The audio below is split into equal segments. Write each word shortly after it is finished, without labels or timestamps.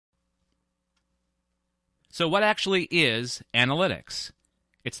So what actually is analytics?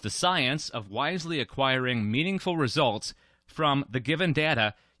 It's the science of wisely acquiring meaningful results from the given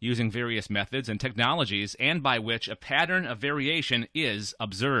data using various methods and technologies, and by which a pattern of variation is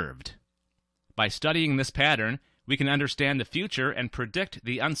observed. By studying this pattern, we can understand the future and predict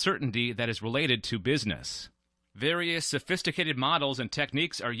the uncertainty that is related to business. Various sophisticated models and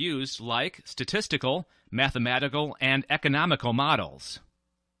techniques are used, like statistical, mathematical, and economical models.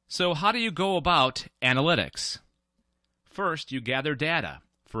 So how do you go about analytics? First, you gather data.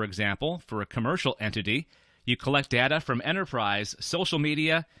 For example, for a commercial entity, you collect data from enterprise, social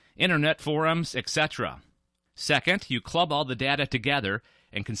media, internet forums, etc. Second, you club all the data together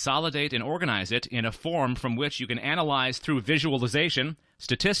and consolidate and organize it in a form from which you can analyze through visualization,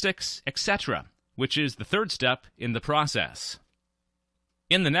 statistics, etc., which is the third step in the process.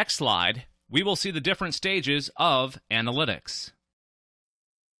 In the next slide, we will see the different stages of analytics.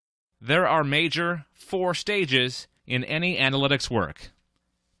 There are major 4 stages in any analytics work.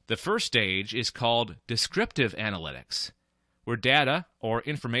 The first stage is called Descriptive Analytics, where data or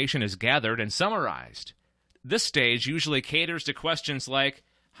information is gathered and summarized. This stage usually caters to questions like,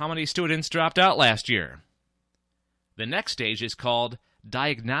 how many students dropped out last year? The next stage is called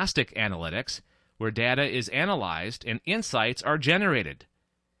Diagnostic Analytics, where data is analyzed and insights are generated,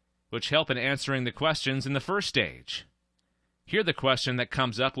 which help in answering the questions in the first stage. Here the question that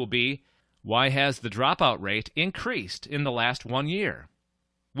comes up will be, why has the dropout rate increased in the last 1 year?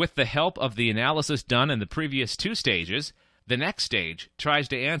 With the help of the analysis done in the previous 2 stages, the next stage tries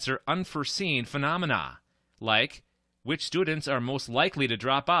to answer unforeseen phenomena, like which students are most likely to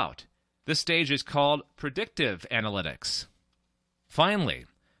drop out. This stage is called Predictive Analytics. Finally,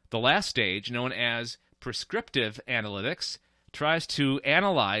 the last stage, known as Prescriptive Analytics, tries to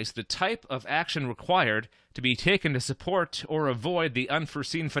analyze the type of action required to be taken to support or avoid the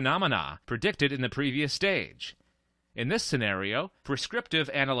unforeseen phenomena predicted in the previous stage. In this scenario, Prescriptive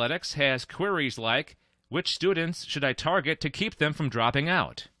Analytics has queries like, which students should I target to keep them from dropping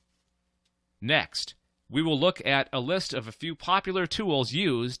out? Next, we will look at a list of a few popular tools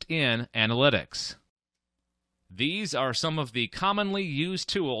used in analytics. These are some of the commonly used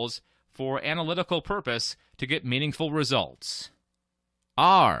tools for analytical purpose to get meaningful results.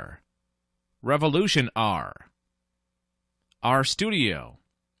 R. Revolution R. RStudio.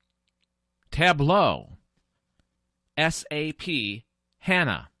 Tableau. SAP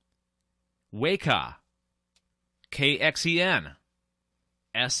HANA. Weka. KXEN.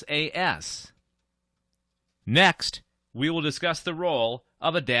 SAS. Next, we will discuss the role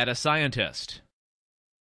of a data scientist.